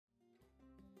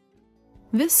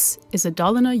This is a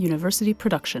Dalarna University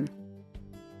production.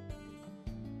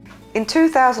 In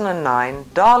 2009,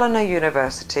 Dalarna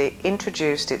University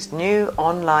introduced its new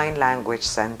online language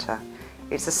centre.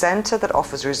 It's a centre that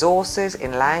offers resources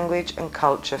in language and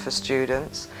culture for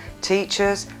students,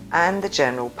 teachers and the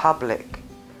general public,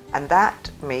 and that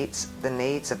meets the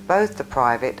needs of both the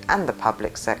private and the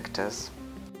public sectors.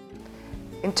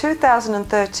 In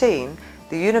 2013,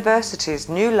 the university's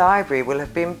new library will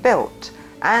have been built,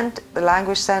 and the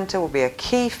Language Centre will be a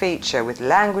key feature with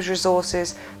language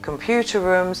resources, computer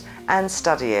rooms and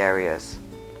study areas.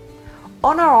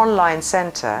 On our online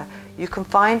centre, you can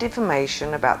find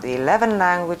information about the 11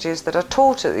 languages that are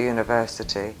taught at the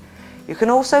university. You can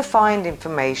also find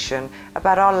information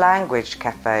about our language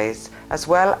cafes, as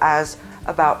well as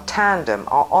about Tandem,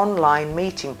 our online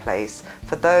meeting place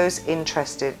for those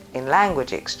interested in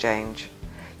language exchange.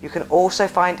 You can also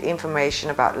find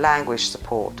information about language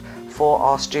support for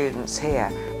our students here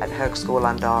at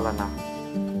Högskolan Dalarna.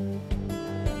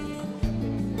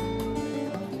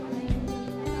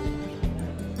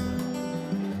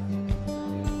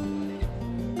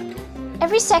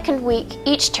 Every second week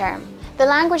each term, the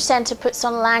Language Centre puts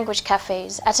on language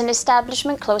cafes at an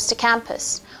establishment close to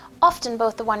campus, often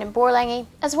both the one in Borlänge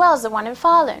as well as the one in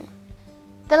Falun.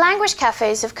 The language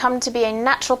cafes have come to be a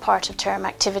natural part of term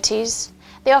activities.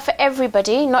 They offer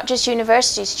everybody, not just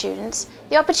university students,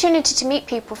 the opportunity to meet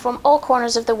people from all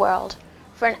corners of the world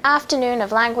for an afternoon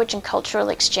of language and cultural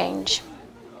exchange.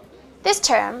 This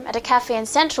term, at a cafe in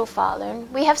central Falun,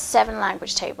 we have 7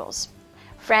 language tables: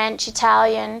 French,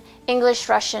 Italian, English,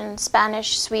 Russian,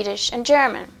 Spanish, Swedish and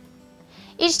German.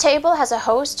 Each table has a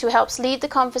host who helps lead the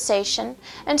conversation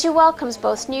and who welcomes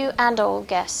both new and old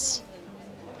guests.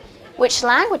 Which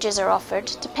languages are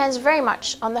offered depends very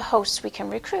much on the hosts we can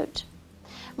recruit.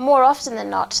 More often than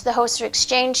not, the hosts are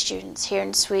exchange students here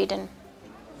in Sweden.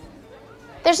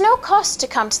 There's no cost to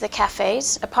come to the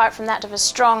cafes, apart from that of a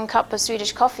strong cup of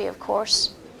Swedish coffee, of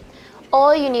course.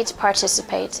 All you need to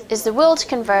participate is the will to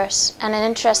converse and an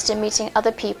interest in meeting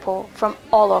other people from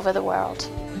all over the world.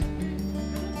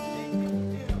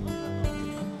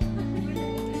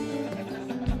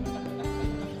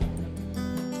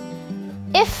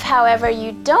 If, however,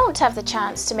 you don't have the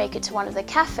chance to make it to one of the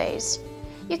cafes,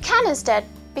 you can instead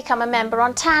become a member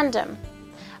on Tandem,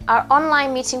 our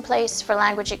online meeting place for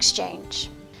language exchange.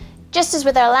 Just as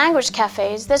with our language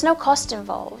cafes, there's no cost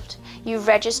involved. You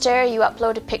register, you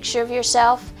upload a picture of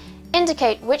yourself,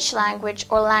 indicate which language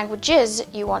or languages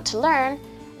you want to learn,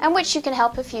 and which you can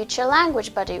help a future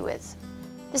language buddy with.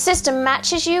 The system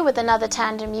matches you with another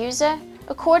Tandem user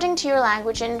according to your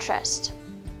language interest.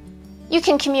 You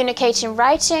can communicate in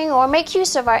writing or make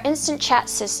use of our instant chat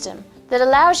system that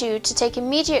allows you to take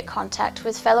immediate contact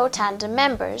with fellow Tandem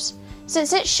members,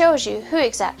 since it shows you who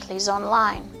exactly is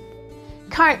online.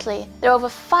 Currently, there are over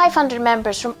 500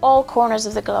 members from all corners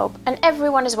of the globe, and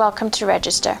everyone is welcome to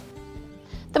register.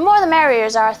 The more the merrier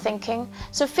is our thinking,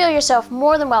 so feel yourself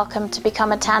more than welcome to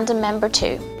become a Tandem member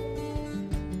too.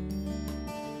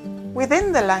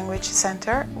 Within the Language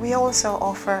Centre, we also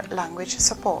offer language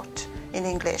support in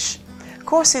English.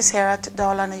 Courses here at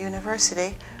Dalarna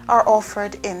University are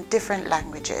offered in different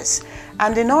languages,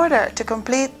 and in order to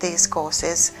complete these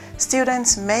courses,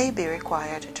 students may be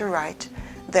required to write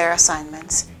their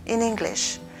assignments in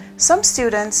English. Some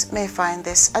students may find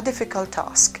this a difficult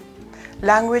task.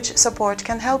 Language support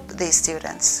can help these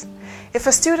students. If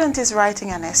a student is writing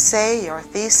an essay or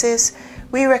thesis,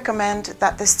 we recommend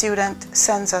that the student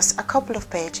sends us a couple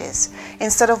of pages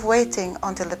instead of waiting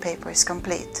until the paper is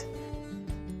complete.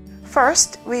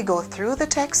 First, we go through the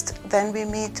text, then we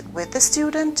meet with the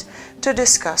student to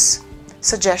discuss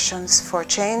suggestions for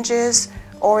changes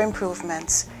or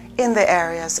improvements in the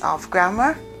areas of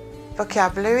grammar,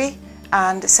 vocabulary,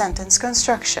 and sentence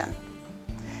construction.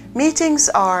 Meetings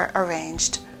are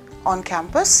arranged on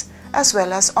campus as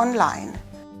well as online.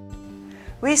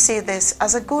 We see this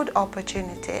as a good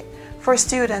opportunity for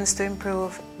students to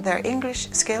improve their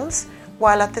English skills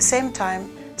while at the same time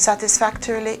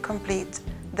satisfactorily complete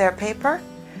their paper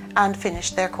and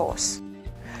finish their course.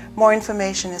 More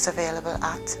information is available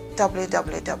at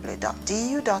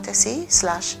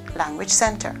www.du.se/language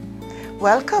centre.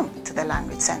 Welcome to the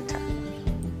Language Centre.